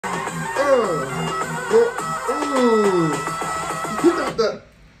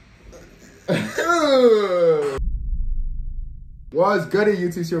What's good at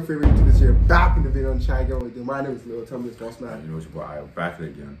YouTube? It's your favorite YouTuber here, back in the video on China with you. My name is Leo. Tell me what's man. You know what your boy, I'm back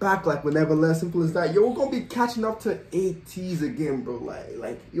again. Back like whenever, less simple as that. Yo, we're gonna be catching up to Ateez again, bro.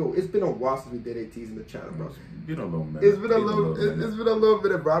 Like, yo, it's been a while since we did Ateez in the channel, bro. It's been a little minute. It's been a little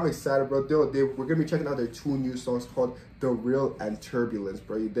bit, bro. I'm excited, bro. We're gonna be checking out their two new songs called "Thereal" and "Turbulence,"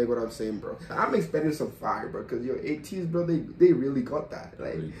 bro. You dig what I'm saying, bro? I'm expecting some fire, bro. Cause yo, Ateez, bro, they really got that.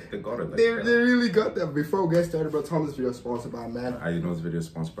 Like, they got it. Like they really got that. Before we get started, bro, tell them this video is sponsored by, man. You know this video is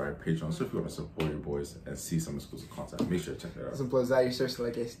sponsored by Patreon. So if you want to support your boys and see some exclusive content, make sure to check that out. Simple as that. You search to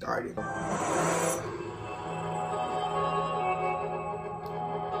like get started.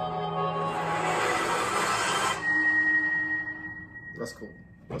 That's cool.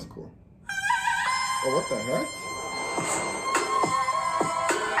 That's cool. Oh, what the heck?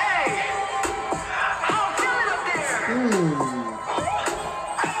 Hey! How good up there?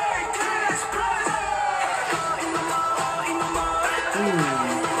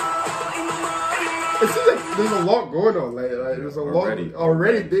 It seems like there's a lot going on. Like there's a lot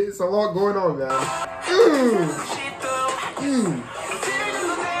already. There's a lot going on, man.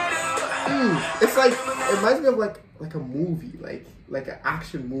 It's like it reminds me of like a movie, like an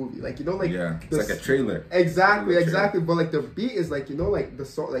action movie, like, you know, like, yeah, it's like a trailer. Exactly. But like the beat is like, you know, like the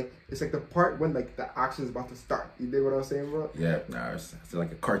song, like it's like the part when like the action is about to start. You dig what I'm saying, bro? Yeah, nah, it's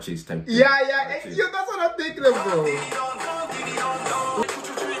like a car chase type thing. Yeah, yo, that's what I'm thinking of, bro.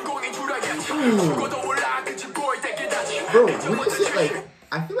 Bro, would you say, like,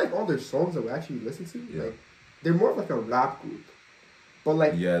 I feel like all their songs that we actually listen to, like, they're more of like a rap group. But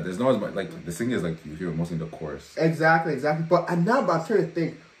like, yeah, there's not as much, like, the thing is like you hear mostly the chorus. Exactly. But I'm trying to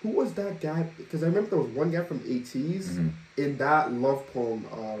think, who was that guy? Because I remember there was one guy from Ateez in that love poem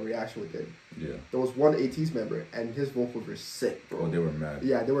reaction we did. Yeah. There was one Ateez member, and his vocals were sick, bro. Oh, they were mad.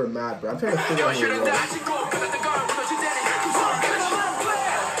 Yeah, they were mad, bro. I'm trying to figure out who it was.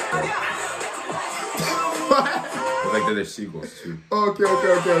 It's like they're seagulls too. Okay. I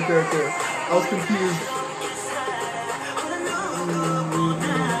was confused.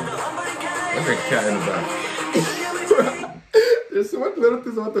 There's a cat in the back. There's so much little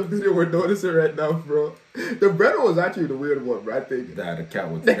things about the video we're noticing right now, bro. The bread one was actually the weird one, bro, I think. The cat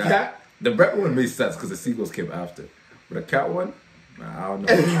one. The cat? The bread one made sense because the seagulls came after. But the cat one, I don't know.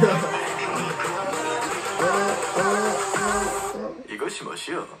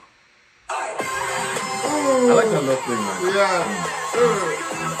 I like that little thing, man.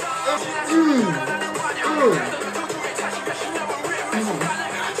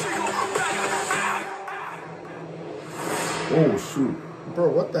 Oh shoot. Bro,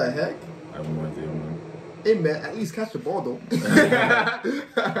 what the heck? I have no idea, man. Hey man, at least catch the ball though.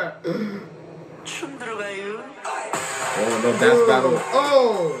 Oh, no dance battle.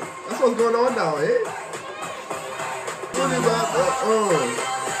 Oh, that's what's going on now, eh? Bring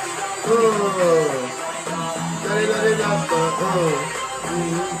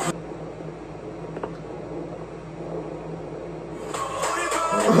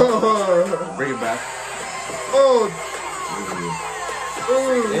it back.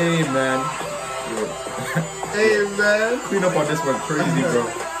 Hey man. Hey man. Clean up on this one, crazy bro.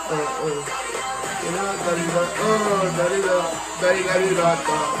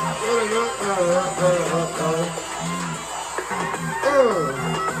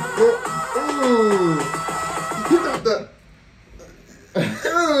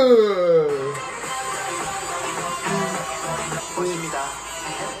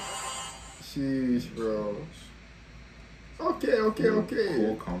 Sheesh, bro. Okay.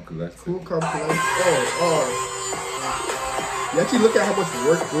 Cool, calm, collected. You actually look at how much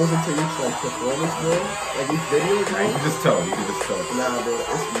work goes into each like performance, bro. Like each video, bro. You can just tell. Nah, bro,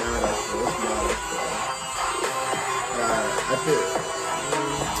 it's bro.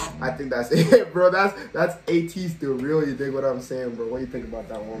 I think that's it, bro. That's Ateez thereal. You dig what I'm saying, bro? What do you think about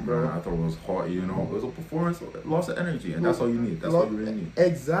that one, bro? I thought it was hot, you know. It was a performance, loss of energy, and that's all you need. That's all you really need.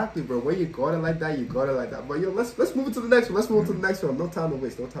 Exactly, bro. When you got it like that, you got it like that. But yo, let's move it to the next one. No time to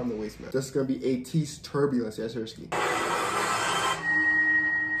waste, man. This is gonna be Ateez Turbulence. Yes, seriously. That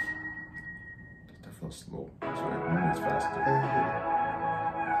feels slow. It's right. It's faster.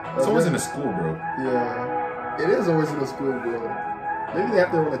 It's always in the school, bro. Yeah, it is always in the school, bro. Maybe they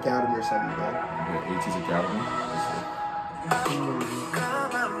have their own academy or something, man. Yeah, Ateez Academy.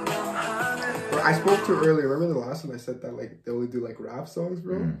 Bro, I spoke to earlier. Remember the last time I said that like they only do like rap songs,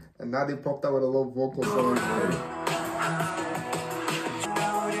 bro? And now they popped out with a little vocal song.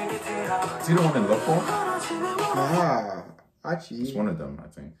 Is he the one in Love Phone? Nah. Ateez. It's one of them, I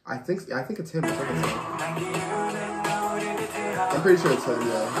think. I think it's him. I'm pretty sure it's him,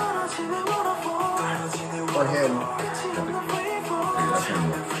 yeah. Or him. Yeah, that's him.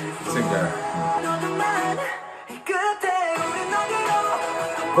 Same guy.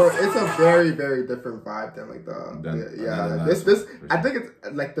 Bro, it's a very, very different vibe than like this. I think it's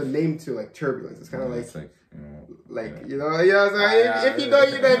like the name too, like Turbulence. It's kind of like, you know, yeah. So if you know,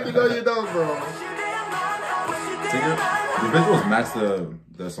 you know. If you know, you know, bro. The visuals match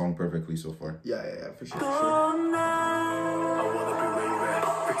the song perfectly so far. Yeah, for sure.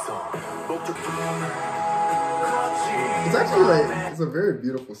 It's actually like, it's a very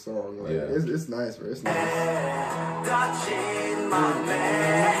beautiful song. Like, it's nice, bro. It's nice.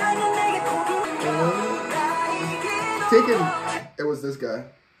 Taken, it was this guy.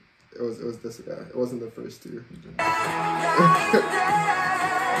 It was this guy. It wasn't the first two.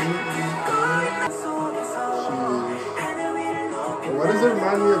 What does it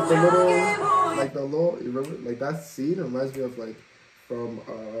remind me of? You remember, like that scene reminds me of like from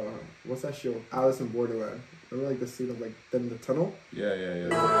what's that show? Alice in Borderland. Remember like the scene of like them in the tunnel? Yeah.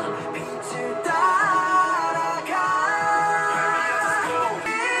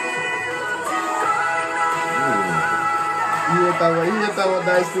 He hit that one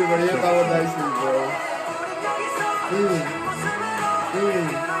nicely, bro.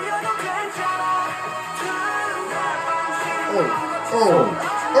 Oh.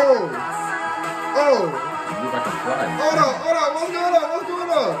 Move like a fly. Hold on. What's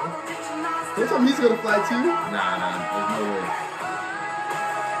going on? Don't tell me he's gonna fly too. Nah. There's no way.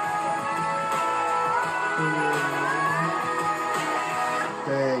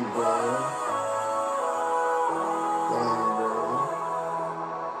 Dang, bro.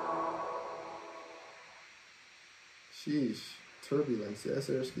 Sheesh. Turbulence, yeah,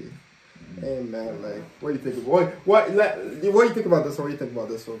 seriously. Hey man, like, what do you think? What do you think about this one? What do you think about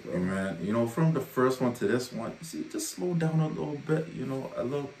this one, bro? Hey man, you know, from the first one to this one, you see, just slow down a little bit. You know, a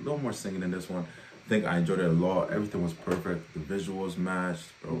little more singing in this one. I think I enjoyed it a lot. Everything was perfect. The visuals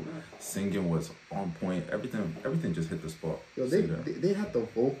matched, bro. Singing was on point. Everything just hit the spot. Yo, they had the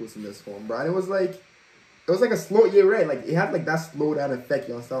vocals in this one, bro. And it was like a slow, yeah, right. Like it had like that slow down effect.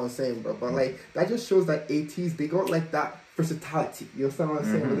 You understand what I'm saying, bro? But like that just shows that Ateez, they got like that versatility. You understand what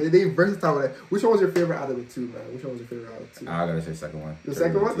I'm saying? They versatile with it. Which one was your favorite out of the two, man? Which one was your favorite out of the two? I gotta say second one. The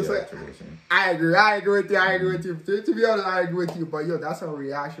second one? I agree with you. To be honest, I agree with you. But yo, that's our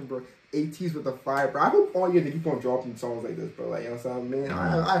reaction, bro. Ateez with the fire, bro. I hope all year they keep on dropping songs like this, bro. Like, you know what I'm saying, man?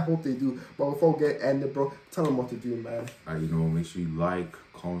 I hope they do. But before we get ended, bro, tell them what to do, man. You know, make sure you like,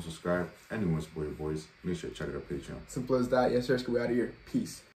 comment, subscribe. Anyone support your boys. Make sure to check out our Patreon. Simple as that. Yes, sir. We out of here.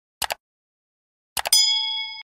 Peace.